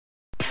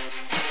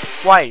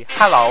Why,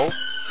 hello,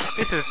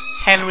 this is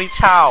Henry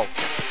Chow.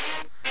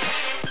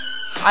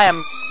 I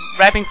am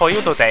rapping for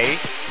you today.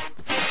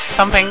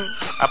 Something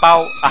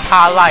about a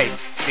hard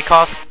life,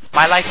 because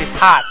my life is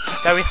hard,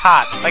 very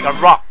hard, like a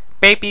rock.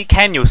 Baby,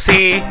 can you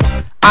see?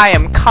 I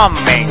am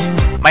coming.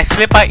 My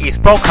slipper is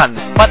broken,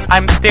 but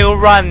I'm still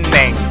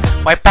running.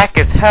 My back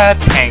is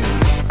hurting.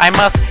 I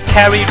must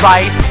carry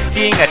rice.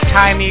 Being a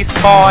Chinese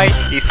boy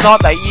is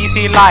not an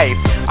easy life.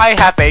 I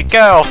have a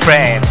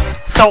girlfriend,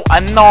 so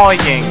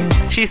annoying.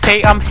 She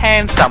say I'm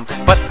handsome,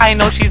 but I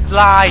know she's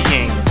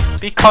lying.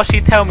 Because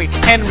she tell me,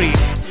 Henry,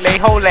 你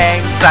好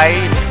靚仔.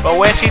 But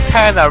when she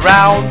turn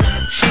around,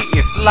 she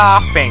is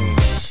laughing.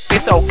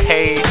 It's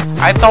okay,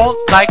 I don't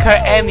like her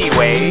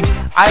anyway.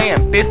 I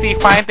am busy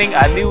finding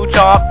a new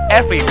job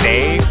every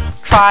day.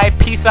 Try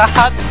Pizza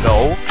Hut?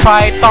 No.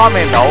 Try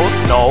Domino's?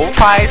 No.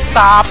 Try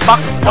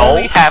Starbucks? No.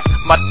 Only have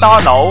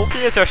McDonald's.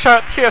 Here's your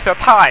shirt, here's your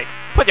tie.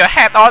 Put your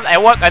hat on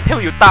and work until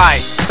you die.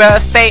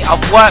 First day of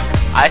work,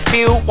 I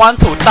feel want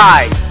to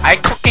die. I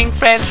cooking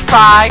French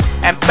fry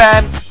and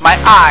burn my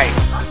eye.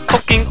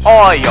 Cooking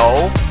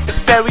oil is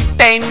very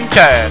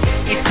dangerous.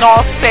 It's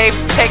not safe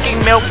taking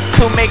milk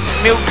to make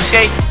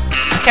milkshake.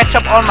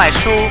 Ketchup on my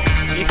shoe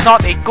is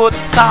not a good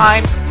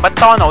sign.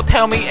 McDonald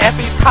tell me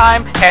every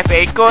time, have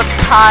a good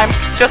time.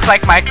 Just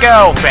like my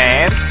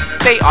girlfriend,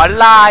 they are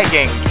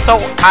lying. So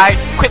I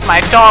quit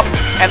my job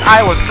and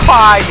I was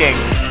crying.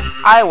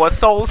 I was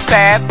so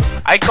sad.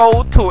 I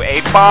go to a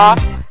bar,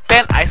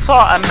 then I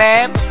saw a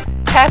man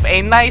have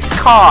a nice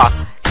car.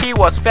 He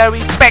was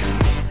very big,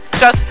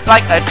 just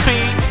like a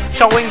tree,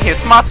 showing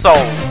his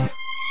muscle.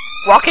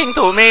 Walking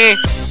to me,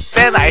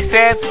 then I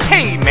said,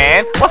 hey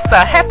man, what's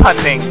the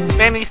happening?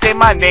 Then he said,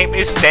 my name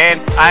is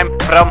Dan, I'm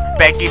from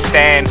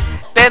Pakistan.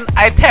 Then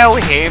I tell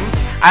him,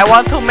 I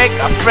want to make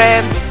a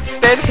friend.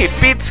 Then he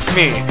beats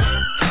me,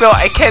 so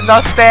I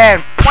cannot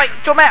stand. Wait,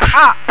 做咩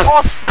啊?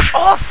 Os!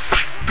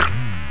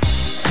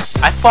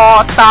 I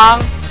fall down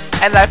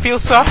and I feel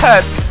so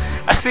hurt.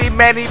 I see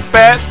many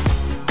birds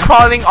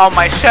crawling on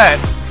my shirt.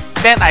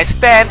 Then I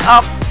stand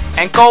up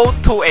and go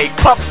to a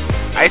club.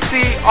 I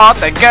see all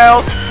the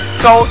girls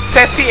so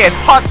sexy and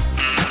hot.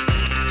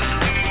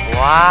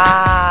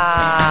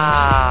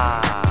 Wow!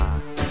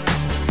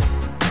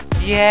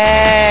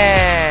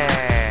 Yeah!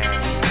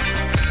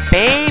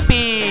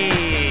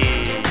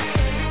 Baby!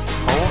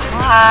 好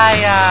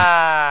high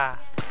啊!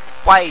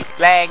 喂，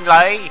靚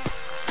女，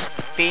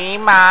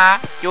點啊?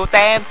 You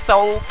dance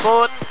so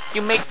good.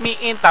 You make me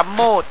in the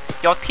mood.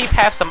 Your teeth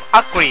have some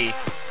ugly,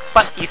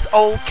 but it's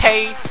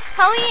okay.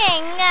 好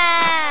型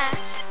啊!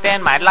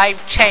 Then my life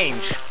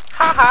changed.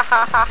 Ha ha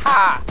ha ha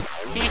ha.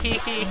 He he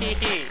he he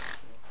he.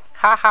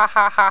 Ha ha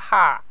ha ha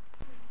ha.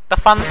 The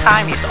fun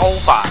time is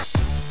over.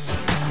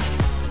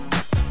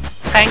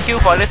 Thank you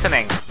for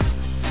listening.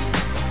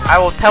 I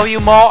will tell you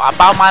more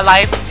about my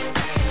life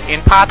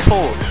in part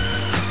 2.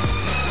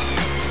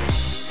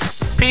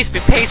 Please be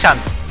patient.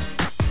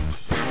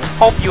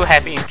 Hope you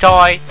have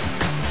enjoyed.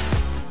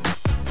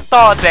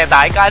 多謝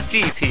大家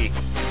支持.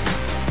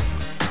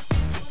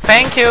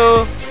 Thank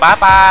you. Bye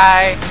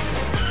bye.